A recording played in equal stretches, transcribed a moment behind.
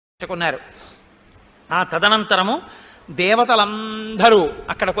పెట్టుకున్నారు. ఆ తదనంతరము దేవతలందరూ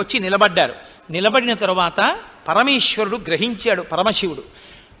అక్కడికి వచ్చి నిలబడ్డారు. నిలబడిన తరువాత పరమేశ్వరుడు గ్రహించాడు, పరమశివుడు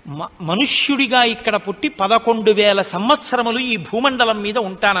మనుష్యుడిగా ఇక్కడ పుట్టి 11,000 సంవత్సరములు ఈ భూమండలం మీద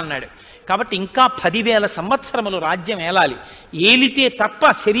ఉంటానన్నాడు. కాబట్టి ఇంకా 10,000 సంవత్సరములు రాజ్యం ఏలాలి, ఏలితే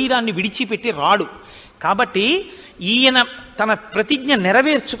తప్ప శరీరాన్ని విడిచిపెట్టి రాడు. కాబట్టి ఈయన తన ప్రతిజ్ఞ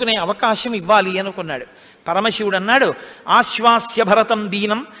నెరవేర్చుకునే అవకాశం ఇవ్వాలి అనుకున్నాడు. పరమశివుడు అన్నాడు, ఆశ్వాస్య భరతం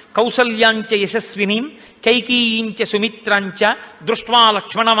దీనం కౌసల్యాంచ యశస్వినీం కైకీయించ సుమిత్రాంచ దృష్ట్వా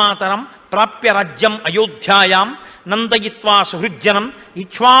లక్ష్మణమాతరం ప్రాప్య రాజ్యం అయోధ్యాయాం నందయిత్వా సుహృజ్జనం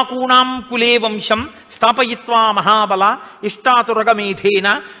ఇక్ష్వాకూణాం కులే వంశం స్థాపయిత్వా మహాబల ఇష్టాతురగమేధేన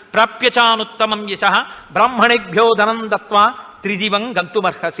ప్రాప్యచానుత్తమం యశః బ్రాహ్మణేభ్యో ధనం దత్వా త్రిదివం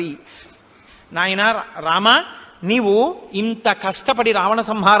గంతుమర్హసి. నాయన రామ, నీవు ఇంత కష్టపడి రావణ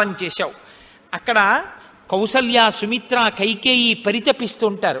సంహారం చేశావు. అక్కడ కౌసల్య, సుమిత్ర, కైకేయి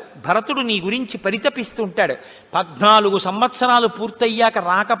పరితపిస్తుంటారు. భరతుడు నీ గురించి పరితపిస్తుంటాడు. 14 సంవత్సరాలు పూర్తయ్యాక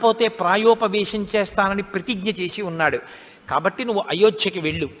రాకపోతే ప్రాయోపవేశం చేస్తానని ప్రతిజ్ఞ చేసి ఉన్నాడు. కాబట్టి నువ్వు అయోధ్యకి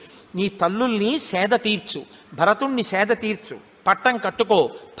వెళ్ళు, నీ తల్లుల్ని సేద తీర్చు, భరతుణ్ణి సేద తీర్చు, పట్టం కట్టుకో,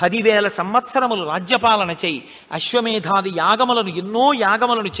 10,000 సంవత్సరములు రాజ్యపాలన చెయ్యి, అశ్వమేధాది యాగములను ఎన్నో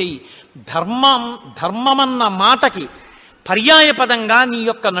యాగములను చెయ్యి. ధర్మమన్న మాటకి పర్యాయపదంగా నీ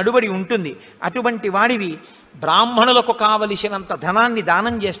యొక్క నడుబడి ఉంటుంది. అటువంటి వాడివి బ్రాహ్మణులకు కావలసినంత ధనాన్ని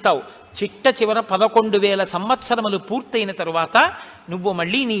దానం చేస్తావు. చిట్ట చివర 11,000 సంవత్సరములు పూర్తయిన తరువాత నువ్వు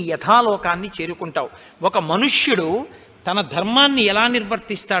మళ్ళీ నీ యథాలోకాన్ని చేరుకుంటావు. ఒక మనుష్యుడు తన ధర్మాన్ని ఎలా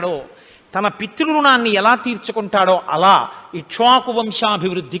నిర్వర్తిస్తాడో, తన పితృరుణాన్ని ఎలా తీర్చుకుంటాడో అలా ఇక్ష్వాకు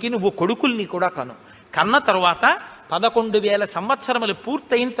వంశాభివృద్ధికి నువ్వు కొడుకుల్ని కూడా కన్న తరువాత 11,000 సంవత్సరములు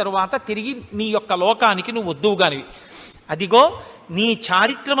పూర్తయిన తరువాత తిరిగి నీ యొక్క లోకానికి నువ్వు వద్దువుగానివి. అదిగో నీ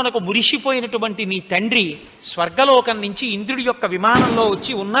చారిత్రమునకు మురిసిపోయినటువంటి నీ తండ్రి స్వర్గలోకం నుంచి ఇంద్రుడి యొక్క విమానంలో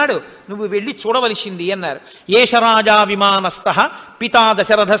వచ్చి ఉన్నాడు, నువ్వు వెళ్ళి చూడవలసింది అన్నారు. ఏషరాజా విమానస్థః పితా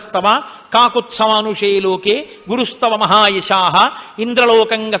దశరథస్తవ కాకుత్సవానుషే లోకే గురుస్తవ మహాయశాః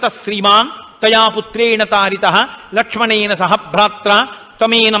ఇంద్రలోకం గతః శ్రీమాన్ తయా పుత్రేణ తారితః లక్ష్మణేన సహ భ్రాత్రా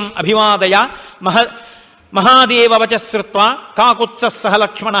త్వమేనం అభివాదయ మహాదేవ వచః శ్రుత్వా కాకుత్సః సహ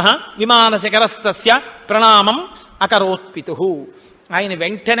లక్ష్మణః విమానశిఖరస్తస్య ప్రణామం అకరోత్పితుః. ఆయన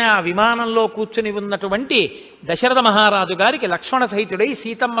వెంటనే ఆ విమానంలో కూర్చుని ఉన్నటువంటి దశరథ మహారాజు గారికి లక్ష్మణ సహితుడై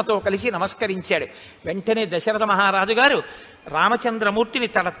సీతమ్మతో కలిసి నమస్కరించాడు. వెంటనే దశరథ మహారాజు గారు రామచంద్రమూర్తిని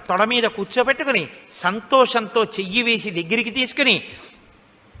తొడ మీద కూర్చోబెట్టుకుని సంతోషంతో చెయ్యి వేసి దగ్గరికి తీసుకుని,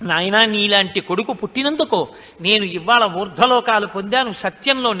 నాయనా, నీలాంటి కొడుకు పుట్టినందుకు నేను ఇవాళ ఊర్ధ్వలోకాలు పొందాను,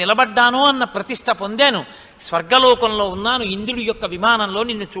 సత్యంలో నిలబడ్డాను అన్న ప్రతిష్ట పొందాను, స్వర్గలోకంలో ఉన్నాను, ఇంద్రుడి యొక్క విమానంలో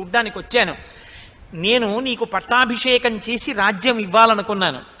నిన్ను చూడ్డానికి వచ్చాను. నేను నీకు పట్టాభిషేకం చేసి రాజ్యం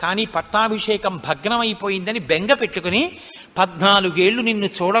ఇవ్వాలనుకున్నాను, కానీ పట్టాభిషేకం భగ్నమైపోయిందని బెంగ పెట్టుకుని 14 ఏళ్లు నిన్ను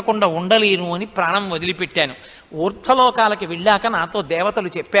చూడకుండా ఉండలేను అని ప్రాణం వదిలిపెట్టాను. ఊర్ధ్వలోకాలకి వెళ్ళాక నాతో దేవతలు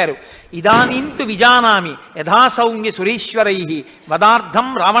చెప్పారు, ఇదానీంతు విజానామి యథా సౌమ్య సురేశ్వరై వదార్థం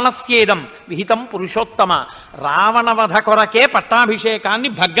రావణస్యేదం విహితం పురుషోత్తమ. రావణవధ కొరకే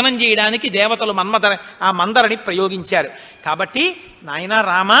పట్టాభిషేకాన్ని భగ్నం చేయడానికి దేవతలు ఆ మందరని ప్రయోగించారు. కాబట్టి నాయనా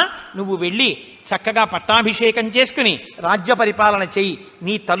రామ, నువ్వు వెళ్ళి చక్కగా పట్టాభిషేకం చేసుకుని రాజ్య పరిపాలన చెయ్యి,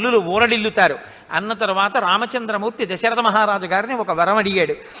 నీ తల్లులు ఊరడిల్లుతారు అన్న తర్వాత రామచంద్రమూర్తి దశరథ మహారాజు గారిని ఒక వరం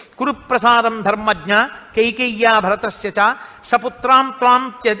అడిగాడు. కురుప్రసాదం ధర్మజ్ఞ కైకేయ్యా భరతస్య చ సపుత్రాం త్వాం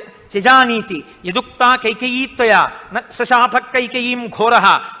త్యజానీతి యదుక్తా కైకేయీత్వయా సశాప కైకేయీం ఘోరః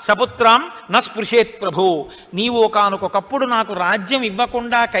సపుత్రాం న స్పృశేత్ ప్రభో. నీవు ఒకానొకప్పుడు నాకు రాజ్యం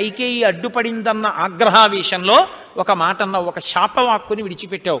ఇవ్వకుండా కైకేయి అడ్డుపడిందన్న ఆగ్రహావేశంలో ఒక మాటన్నావు, ఒక శాపవాక్కుని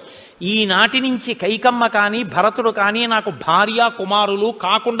విడిచిపెట్టావు. ఈనాటి నుంచి కైకమ్మ కానీ భరతుడు కానీ నాకు భార్య కుమారులు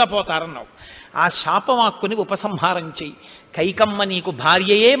కాకుండా పోతారన్నావు. ఆ శాపవాక్కుని ఉపసంహారం చెయ్యి. కైకమ్మ నీకు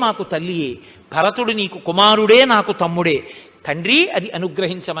భార్యయే మాకు తల్లియే, భరతుడు నీకు కుమారుడే నాకు తమ్ముడే, తండ్రి అది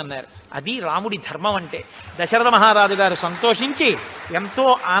అనుగ్రహించమన్నారు. అది రాముడి ధర్మం అంటే. దశరథ మహారాజు గారు సంతోషించి ఎంతో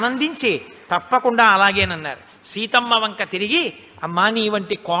ఆనందించి తప్పకుండా అలాగేనన్నారు. సీతమ్మ వంక తిరిగి, అమ్మా, నీ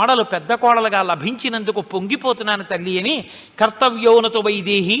వంటి కోడలు పెద్ద కోడలుగా లభించినందుకు పొంగిపోతున్నాను తల్లి అని, కర్తవ్యోనతో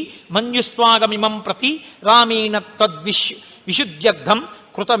వైదేహి మన్యుస్వాగమిమం ప్రతి రామేణ విశుద్ధ్యర్థం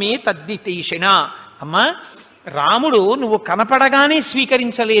కృతమే తద్దితేషిణ. అమ్మా, రాముడు నువ్వు కనపడగానే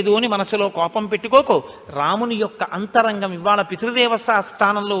స్వీకరించలేదు అని మనసులో కోపం పెట్టుకోకు. రాముని యొక్క అంతరంగం ఇవాళ పితృదేవ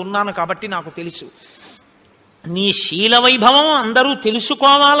స్థానంలో ఉన్నాను కాబట్టి నాకు తెలుసు. నీ శీల వైభవం అందరూ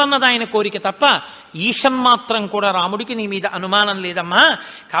తెలుసుకోవాలన్నది ఆయన కోరిక తప్ప ఈషన్మాత్రం కూడా రాముడికి నీ మీద అనుమానం లేదమ్మా.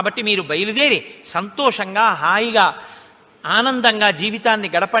 కాబట్టి మీరు బయలుదేరి సంతోషంగా హాయిగా ఆనందంగా జీవితాన్ని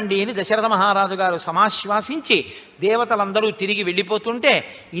గడపండి అని దశరథ మహారాజు గారు సమాశ్వాసించి దేవతలందరూ తిరిగి వెళ్ళిపోతుంటే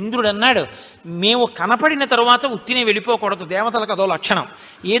ఇంద్రుడు అన్నాడు, మేము కనపడిన తరువాత ఉత్తినే వెళ్ళిపోకూడదు, దేవతలకు అదో లక్షణం,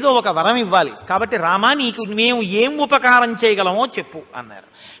 ఏదో ఒక వరం ఇవ్వాలి, కాబట్టి రామా నీకు మేము ఏం ఉపకారం చేయగలమో చెప్పు అన్నారు.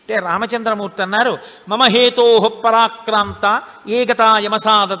 అంటే రామచంద్రమూర్తి అన్నారు, మమ హేతోః పరాక్రాంత ఏకతా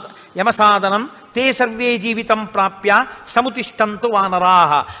యమసాదనం తే సర్వే జీవితం ప్రాప్య సముతిష్టంతు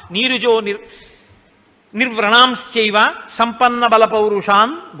వానరాః నీరుజో నిర్వ్రణాంశ్చైవ సంపన్న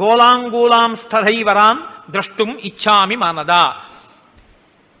బలపౌరుషాన్ గోలాంగూలాంస్తథైవరాన్ ద్రష్టుం ఇచ్చామి మానదా.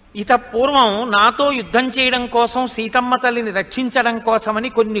 ఇత పూర్వం నాతో యుద్ధం చేయడం కోసం, సీతమ్మ తల్లిని రక్షించడం కోసమని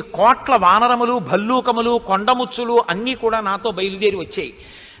కొన్ని కోట్ల వానరములు, భల్లూకములు, కొండముచ్చులు అన్నీ కూడా నాతో బయలుదేరి వచ్చాయి.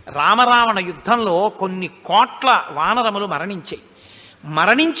 రామరావణ యుద్ధంలో కొన్ని కోట్ల వానరములు మరణించాయి.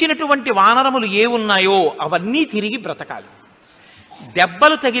 మరణించినటువంటి వానరములు ఏ ఉన్నాయో అవన్నీ తిరిగి బ్రతకాలి.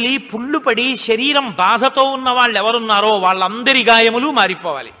 దెబ్బలు తగిలి పుళ్ళు పడి శరీరం బాధతో ఉన్న వాళ్ళు ఎవరున్నారో వాళ్ళందరి గాయములు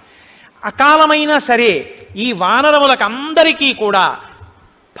మారిపోవాలి. అకాలమైనా సరే ఈ వానరములకందరికీ కూడా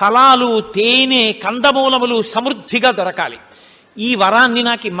ఫలాలు, తేనె, కందమూలములు సమృద్ధిగా దొరకాలి. ఈ వరాన్ని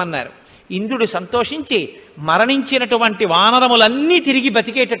నాకు ఇమ్మన్నారు. ఇంద్రుడు సంతోషించి మరణించినటువంటి వానరములన్నీ తిరిగి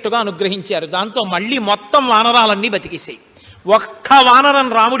బతికేటట్టుగా అనుగ్రహించారు. దాంతో మళ్ళీ మొత్తం వానరాలన్నీ బతికేసాయి. ఒక్క వానరం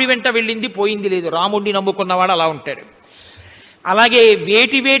రాముడి వెంట వెళ్ళింది పోయింది లేదు. రాముడిని నమ్ముకున్నవాడు అలా ఉంటాడు. అలాగే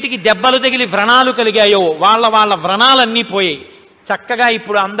వేటికి దెబ్బలు తగిలి వ్రణాలు కలిగాయో వాళ్ళ వ్రణాలన్నీ పోయాయి. చక్కగా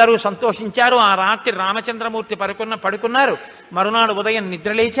ఇప్పుడు అందరూ సంతోషించారు. ఆ రాత్రి రామచంద్రమూర్తి పడుకున్నారు. మరునాడు ఉదయం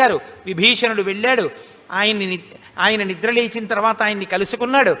నిద్రలేచారు. విభీషణుడు వెళ్ళాడు. ఆయన నిద్రలేచిన తర్వాత ఆయన్ని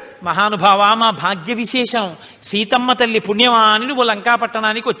కలుసుకున్నాడు. మహానుభావా, మా భాగ్య విశేషం, సీతమ్మ తల్లి పుణ్యమా అని నువ్వు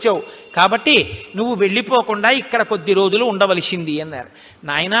లంకాపట్టణానికి వచ్చావు, కాబట్టి నువ్వు వెళ్ళిపోకుండా ఇక్కడ కొద్ది రోజులు ఉండవలసింది అన్నారు.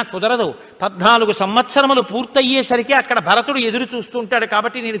 నాయనా కుదరదు, 14 సంవత్సరములు పూర్తయ్యేసరికి అక్కడ భరతుడు ఎదురు చూస్తుంటాడు,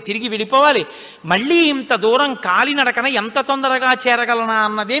 కాబట్టి నేను తిరిగి వెళ్ళిపోవాలి. మళ్ళీ ఇంత దూరం కాలినడకన ఎంత తొందరగా చేరగలనా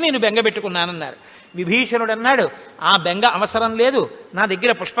అన్నదే నేను బెంగపెట్టుకున్నానన్నారు. విభీషణుడు అన్నాడు, ఆ బెంగ అవసరం లేదు, నా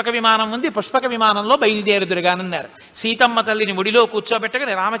దగ్గర పుష్పక విమానం ఉంది, పుష్పక విమానంలో బయలుదేరుదురుగానన్నారు. సీతమ్మ తల్లిని ముడిలో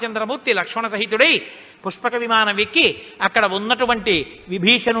కూర్చోబెట్టగానే రామచంద్రమూర్తి లక్ష్మణ సహితుడై పుష్పక విమానం ఎక్కి అక్కడ ఉన్నటువంటి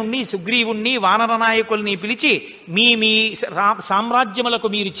విభీషణుణ్ణి, సుగ్రీవుణ్ణి, వానర నాయకుల్ని పిలిచి మీ సామ్రాజ్యములకు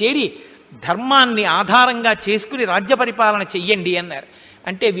మీరు చేరి ధర్మాన్ని ఆధారంగా చేసుకుని రాజ్య పరిపాలన చెయ్యండి అన్నారు.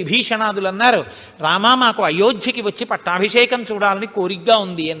 అంటే విభీషణాదులు అన్నారు, రామా మాకు అయోధ్యకి వచ్చి పట్టాభిషేకం చూడాలని కోరికగా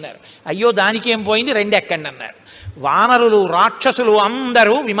ఉంది అన్నారు. అయ్యో దానికేం పోయింది, 2 ఎక్కండి అన్నారు. వానరులు, రాక్షసులు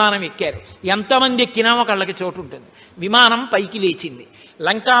అందరూ విమానం ఎక్కారు. ఎంతమంది ఎక్కినా ఒకళ్ళకి చోటు ఉంటుంది. విమానం పైకి లేచింది.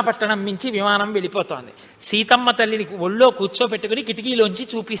 లంకాపట్టణం మించి విమానం వెళ్ళిపోతోంది. సీతమ్మ తల్లిని ఒళ్ళో కూర్చోపెట్టుకుని కిటికీలోంచి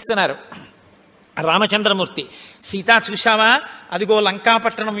చూపిస్తున్నారు రామచంద్రమూర్తి. సీతా చూశావా, అదిగో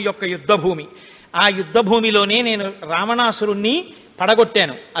లంకాపట్టణం యొక్క యుద్ధభూమి. ఆ యుద్ధభూమిలోనే నేను రావణాసురుణ్ణి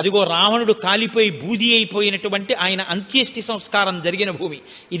పడగొట్టాను. అదిగో రావణుడు కాలిపోయి బూది అయిపోయినటువంటి ఆయన అంత్యేష్టి సంస్కారం జరిగిన భూమి.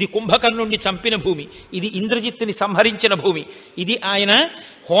 ఇది కుంభకర్ణుణ్ణి చంపిన భూమి. ఇది ఇంద్రజిత్తుని సంహరించిన భూమి. ఇది ఆయన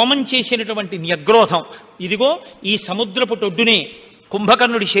హోమం చేసినటువంటి న్యగ్రోధం. ఇదిగో ఈ సముద్రపు టొడ్డునే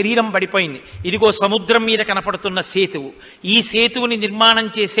కుంభకర్ణుడి శరీరం పడిపోయింది. ఇదిగో సముద్రం మీద కనపడుతున్న సేతువు. ఈ సేతువుని నిర్మాణం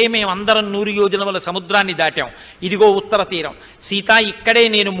చేసే మేమందరం 100 యోజనముల సముద్రాన్ని దాటాం. ఇదిగో ఉత్తర తీరం. సీత, ఇక్కడే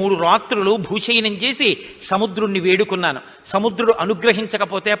నేను 3 రాత్రులు భూశయనం చేసి సముద్రుణ్ణి వేడుకున్నాను. సముద్రుడు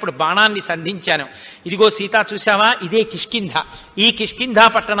అనుగ్రహించకపోతే అప్పుడు బాణాన్ని సంధించాను. ఇదిగో సీత చూశావా, ఇదే కిష్కింధ. ఈ కిష్కింధా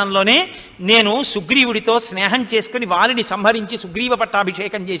పట్టణంలోనే నేను సుగ్రీవుడితో స్నేహం చేసుకుని వారిని సంహరించి సుగ్రీవ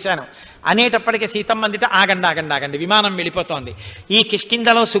పట్టాభిషేకం చేశాను అనేటప్పటికీ సీతమ్మ అందిట, ఆగండి, విమానం వెళ్ళిపోతోంది. ఈ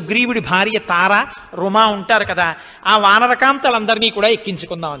కిష్కింధలో సుగ్రీవుడి భార్య తార, రుమా ఉంటారు కదా, ఆ వానరకాంతలందరినీ కూడా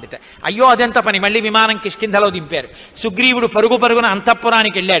ఎక్కించుకుందాం అందిట. అయ్యో అదెంత పని, మళ్ళీ విమానం కిష్కింధలో దింపారు. సుగ్రీవుడు పరుగున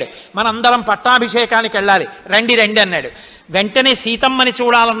అంతఃపురానికి వెళ్ళాడు. మనందరం పట్టాభిషేకానికి వెళ్ళాలి, రండి అన్నాడు. వెంటనే సీతమ్మని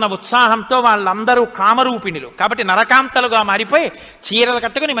చూడాలన్న ఉత్సాహంతో వాళ్ళందరూ కామరూపిణులు కాబట్టి నరకాంతలుగా మారిపోయి చీరలు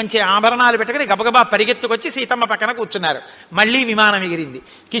కట్టుకుని మంచి ఆభరణాలు పెట్టుకుని గబగబా పరిగెత్తుకొచ్చి సీతమ్మ పక్కన కూర్చున్నారు. మళ్ళీ విమానం ఎగిరింది.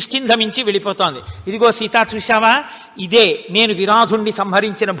 కిష్కింధ మించి వెళ్ళిపోతోంది. ఇదిగో సీత చూశావా, ఇదే నేను విరాధుణ్ణి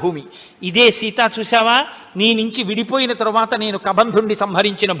సంహరించిన భూమి. ఇదే సీత చూశావా, నీ నుంచి విడిపోయిన తరువాత నేను కబంధుణ్ణి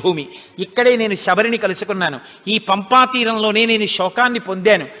సంహరించిన భూమి. ఇక్కడే నేను శబరిని కలుసుకున్నాను. ఈ పంపా తీరంలోనే నేను శోకాన్ని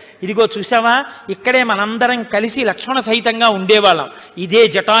పొందాను. ఇదిగో చూశావా, ఇక్కడే మనందరం కలిసి లక్ష్మణ సహితంగా ఉండేవాళ్ళం. ఇదే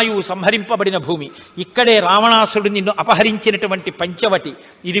జటాయువు సంహరింపబడిన భూమి. ఇక్కడే రావణాసుడు నిన్ను అపహరించినటువంటి పంచవటి.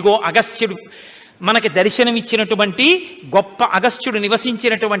 ఇదిగో అగస్త్యుడు మనకి దర్శనమిచ్చినటువంటి గొప్ప అగస్త్యుడు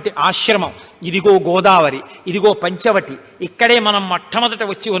నివసించినటువంటి ఆశ్రమం. ఇదిగో గోదావరి, ఇదిగో పంచవటి. ఇక్కడే మనం మొట్టమొదట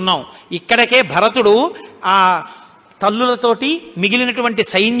వచ్చి ఉన్నాం. ఇక్కడికే భరతుడు ఆ తల్లులతోటి మిగిలినటువంటి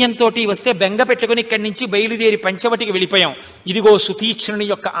సైన్యంతో వస్తే బెంగ పెట్టుకుని ఇక్కడి నుంచి బయలుదేరి పంచవటికి వెళ్ళిపోయాం. ఇదిగో సుతీక్ష్ణుని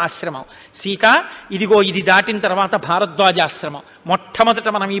యొక్క ఆశ్రమం. సీత, ఇదిగో ఇది దాటిన తర్వాత భారద్వాజాశ్రమం. మొట్టమొదట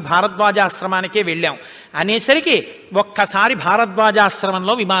మనం ఈ భారద్వాజాశ్రమానికే వెళ్ళాం అనేసరికి ఒక్కసారి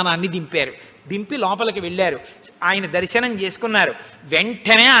భారద్వాజాశ్రమంలో విమానాన్ని దింపారు. దింపి లోపలికి వెళ్ళారు. ఆయన దర్శనం చేసుకున్నారు.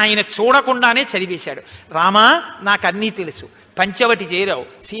 వెంటనే ఆయన చూడకుండానే చదివేశాడు, రామా నాకు అన్నీ తెలుసు, పంచవటి చేరావు,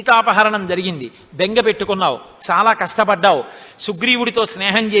 సీతాపహరణం జరిగింది, బెంగ పెట్టుకున్నావు, చాలా కష్టపడ్డావు, సుగ్రీవుడితో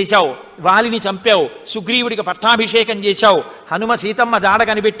స్నేహం చేశావు, వాలిని చంపావు, సుగ్రీవుడికి పట్టాభిషేకం చేశావు, హనుమ సీతమ్మ జాడ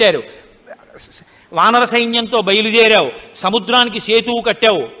కనిపెట్టారు, వానర సైన్యంతో బయలుదేరావు, సముద్రానికి సేతువు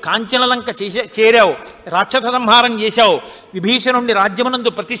కట్టావు, కాంచనలంక చేరావు, రాక్షస సంహారం చేశావు, విభీషణుణ్ణి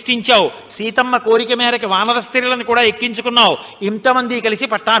రాజ్యమునందు ప్రతిష్ఠించావు, సీతమ్మ కోరిక మేరకు వానర స్త్రీలను కూడా ఎక్కించుకున్నావు, ఇంతమంది కలిసి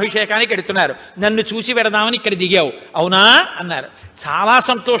పట్టాభిషేకానికి ఎడుతున్నారు, నన్ను చూసి పెడదామని ఇక్కడ దిగావు, అవునా అన్నారు. చాలా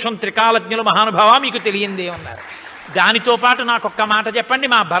సంతోషం త్రికాలజ్ఞులు మహానుభావ, మీకు తెలియందే అన్నారు. దానితో పాటు నాకొక్క మాట చెప్పండి,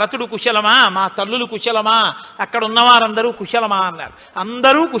 మా భరతుడు కుశలమా, మా తల్లులు కుశలమా, అక్కడ ఉన్నవారందరూ కుశలమా అన్నారు.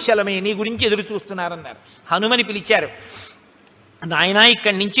 అందరూ కుశలమే, నీ గురించి ఎదురు చూస్తున్నారన్నారు. హనుమని పిలిచారు. నాయనా,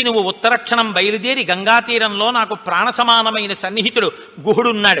 ఇక్కడి నుంచి నువ్వు ఉత్తరక్షణం బయలుదేరి గంగా తీరంలో నాకు ప్రాణ సమానమైన సన్నిహితుడు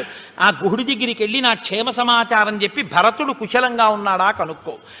గుహుడున్నాడు, ఆ గుహుడి దగ్గరికి వెళ్ళి నా క్షేమ సమాచారం చెప్పి భరతుడు కుశలంగా ఉన్నాడా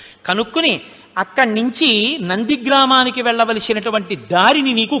కనుక్కుని అక్కడి నుంచి నందిగ్రామానికి వెళ్ళవలసినటువంటి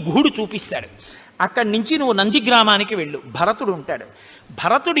దారిని నీకు గుహుడు చూపిస్తాడు. అక్కడి నుంచి నువ్వు నందిగ్రామానికి వెళ్ళు, భరతుడు ఉంటాడు.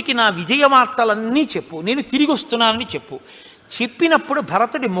 భరతుడికి నా విజయ వార్తలన్నీ చెప్పు, నేను తిరిగి వస్తున్నానని చెప్పు. చెప్పినప్పుడు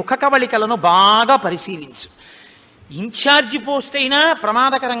భరతుడి ముఖ కవళికలను బాగా పరిశీలించు. ఇన్ఛార్జి పోస్ట్ అయినా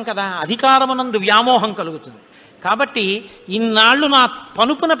ప్రమాదకరం కదా, అధికారమునందు వ్యామోహం కలుగుతుంది. కాబట్టి ఇన్నాళ్ళు నా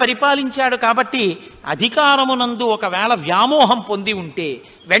పనుపున పరిపాలించాడు కాబట్టి అధికారమునందు ఒకవేళ వ్యామోహం పొంది ఉంటే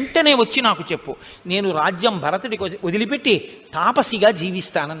వెంటనే వచ్చి నాకు చెప్పు, నేను రాజ్యం భరతుడికి వదిలిపెట్టి తాపసిగా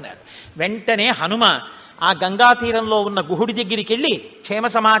జీవిస్తానన్నారు. వెంటనే హనుమ ఆ గంగా తీరంలో ఉన్న గుహుడి దగ్గరికి వెళ్ళి క్షేమ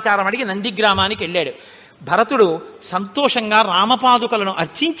సమాచారం అడిగి నందిగ్రామానికి వెళ్ళాడు. భరతుడు సంతోషంగా రామపాదుకలను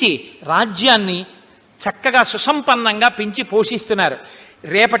అర్చించి రాజ్యాన్ని చక్కగా సుసంపన్నంగా పెంచి పోషిస్తున్నారు.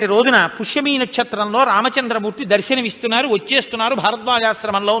 రేపటి రోజున పుష్యమీ నక్షత్రంలో రామచంద్రమూర్తి దర్శనమిస్తున్నారు, వచ్చేస్తున్నారు,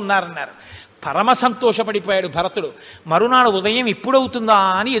 భారద్వాజాశ్రమంలో ఉన్నారన్నారు. పరమ సంతోషపడిపోయాడు భరతుడు. మరునాడు ఉదయం ఎప్పుడవుతుందా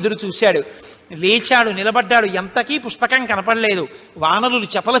అని ఎదురు చూశాడు. లేచాడు, నిలబడ్డాడు. ఎంతకీ పుష్పకం కనపడలేదు. వానరులు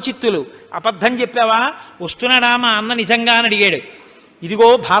చపల చిత్తులు. అబద్ధం చెప్పావా, వస్తున్నాడా మా అన్న నిజంగా అని అడిగాడు. ఇదిగో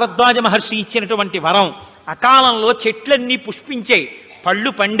భారద్వాజ మహర్షి ఇచ్చినటువంటి వరం, అకాలంలో చెట్లన్నీ పుష్పించాయి,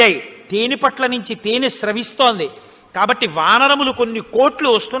 పళ్ళు పండాయి, తేనె పట్ల నుంచి తేనె స్రవిస్తోంది. కాబట్టి వానరములు కొన్ని కోట్లు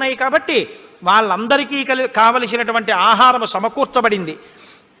వస్తున్నాయి కాబట్టి వాళ్ళందరికీ కావలసినటువంటి ఆహారము సమకూర్చబడింది.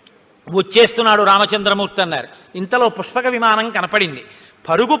 వచ్చేస్తున్నాడు రామచంద్రమూర్తి అన్నారు. ఇంతలో పుష్పక విమానం కనపడింది.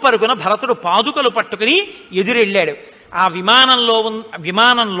 పరుగు పరుగున భరతుడు పాదుకలు పట్టుకుని ఎదురెళ్ళాడు. ఆ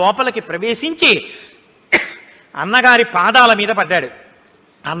విమానం లోపలికి ప్రవేశించి అన్నగారి పాదాల మీద పడ్డాడు.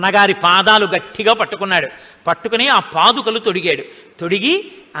 అన్నగారి పాదాలు గట్టిగా పట్టుకున్నాడు. పట్టుకుని ఆ పాదుకలు తొడిగాడు. తొడిగి,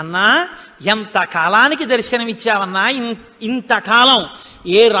 అన్నా ఎంత కాలానికి దర్శనమిచ్చావన్నా, ఇంతకాలం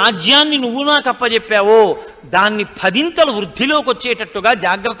ఏ రాజ్యాన్ని నువ్వు నాకు అప్పచెప్పావో దాన్ని 10 వృద్ధిలోకి వచ్చేటట్టుగా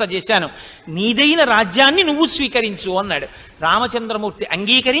జాగ్రత్త చేశాను, నీదైన రాజ్యాన్ని నువ్వు స్వీకరించు అన్నాడు. రామచంద్రమూర్తి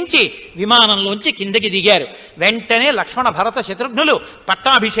అంగీకరించి విమానంలోంచి కిందకి దిగారు. వెంటనే లక్ష్మణ భరత శత్రుఘ్నులు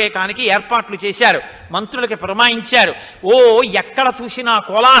పట్టాభిషేకానికి ఏర్పాట్లు చేశారు. మంత్రులకి పురమాయించారు. ఓ ఎక్కడ చూసినా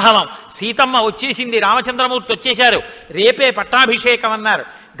కోలాహలం, సీతమ్మ వచ్చేసింది, రామచంద్రమూర్తి వచ్చేశారు, రేపే పట్టాభిషేకం అన్నారు.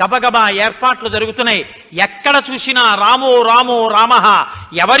 గబగబా ఏర్పాట్లు జరుగుతున్నాయి. ఎక్కడ చూసినా రామో రామో రామః,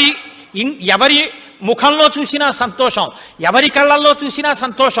 ఎవరి ముఖంలో చూసినా సంతోషం, ఎవరి కళ్ళల్లో చూసినా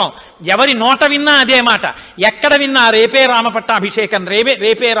సంతోషం, ఎవరి నోట విన్నా అదే మాట, ఎక్కడ విన్నా రేపే రామ పట్టాభిషేకం,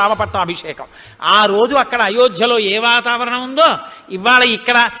 రేపే రామ పట్టాభిషేకం. ఆ రోజు అక్కడ అయోధ్యలో ఏ వాతావరణం ఉందో ఇవాళ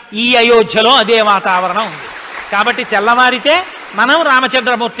ఇక్కడ ఈ అయోధ్యలో అదే వాతావరణం ఉంది. కాబట్టి తెల్లవారితే మనం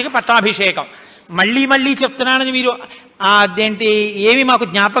రామచంద్రమూర్తికి పట్టాభిషేకం. మళ్ళీ మళ్ళీ చెప్తున్నానని మీరు అదేంటి ఏమి మాకు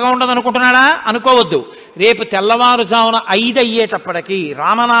జ్ఞాపకం ఉండదు అనుకుంటున్నాడా అనుకోవద్దు. రేపు తెల్లవారుజామున 5 అయ్యేటప్పటికీ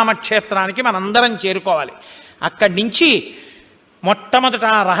రామనామ క్షేత్రానికి మనందరం చేరుకోవాలి. అక్కడి నుంచి మొట్టమొదట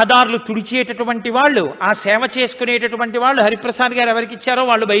రహదారులు తుడిచేటటువంటి వాళ్ళు, ఆ సేవ చేసుకునేటటువంటి వాళ్ళు హరిప్రసాద్ గారు ఎవరికి ఇచ్చారో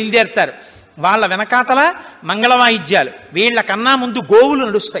వాళ్ళు బయలుదేరుతారు. వాళ్ళ వెనకాతల మంగళవాయిద్యాలు, వీళ్ళకన్నా ముందు గోవులు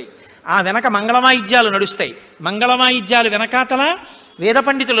నడుస్తాయి, ఆ వెనక మంగళవాయిద్యాలు నడుస్తాయి. మంగళవాయిద్యాలు వెనకాతల వేద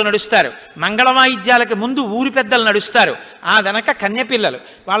పండితులు నడుస్తారు. మంగళవాయిద్యాలకు ముందు ఊరి పెద్దలు నడుస్తారు. ఆ వెనక కన్యపిల్లలు,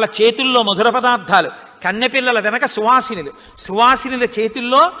 వాళ్ళ చేతుల్లో మధుర పదార్థాలు, కన్యపిల్లల వెనక సువాసినుల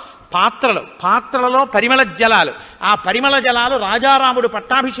చేతుల్లో పాత్రలలో పరిమళ జలాలు. ఆ పరిమళ జలాలు రాజారాముడు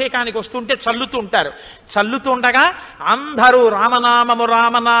పట్టాభిషేకానికి వస్తుంటే చల్లుతూ ఉంటారు. చల్లుతుండగా అందరూ రామనామము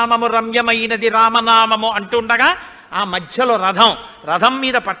రామనామము రమ్యమైనది రామనామము అంటుండగా ఆ మధ్యలో రథం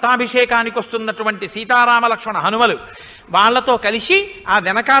మీద పట్టాభిషేకానికి వస్తున్నటువంటి సీతారామ లక్ష్మణ హనుమలు వాళ్లతో కలిసి ఆ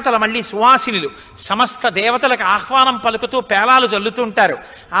వెనకాతల మళ్ళీ సువాసినులు సమస్త దేవతలకు ఆహ్వానం పలుకుతూ పేలాలు చల్లుతుంటారు.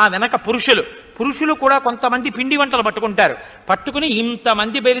 ఆ వెనక పురుషులు కూడా కొంతమంది పిండి వంటలు పట్టుకుని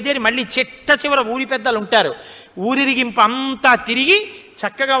ఇంతమంది బయలుదేరి మళ్ళీ చిట్ట చివర ఊరి పెద్దలు ఉంటారు. ఊరిరిగింపు అంతా తిరిగి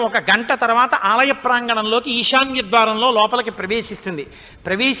చక్కగా 1 గంట తర్వాత ఆలయ ప్రాంగణంలోకి ఈశాన్య ద్వారంలో లోపలికి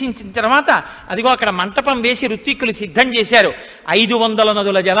ప్రవేశించిన తర్వాత అదిగో అక్కడ మంటపం వేసి ఋత్విక్కులు సిద్ధం చేశారు. 500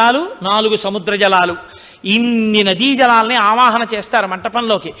 నదుల జలాలు, 4 సముద్ర జలాలు, ఇన్ని నదీ జలాల్ని ఆవాహన చేస్తారు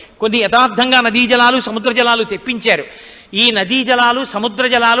మంటపంలోకి. కొన్ని యథార్థంగా నదీ జలాలు, సముద్ర జలాలు తెప్పించారు. ఈ నదీ జలాలు, సముద్ర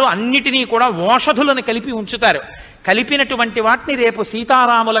జలాలు అన్నిటినీ కూడా ఓషధులను కలిపి ఉంచుతారు. కలిపినటువంటి వాటిని రేపు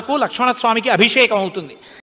సీతారాములకు లక్ష్మణస్వామికి అభిషేకం అవుతుంది.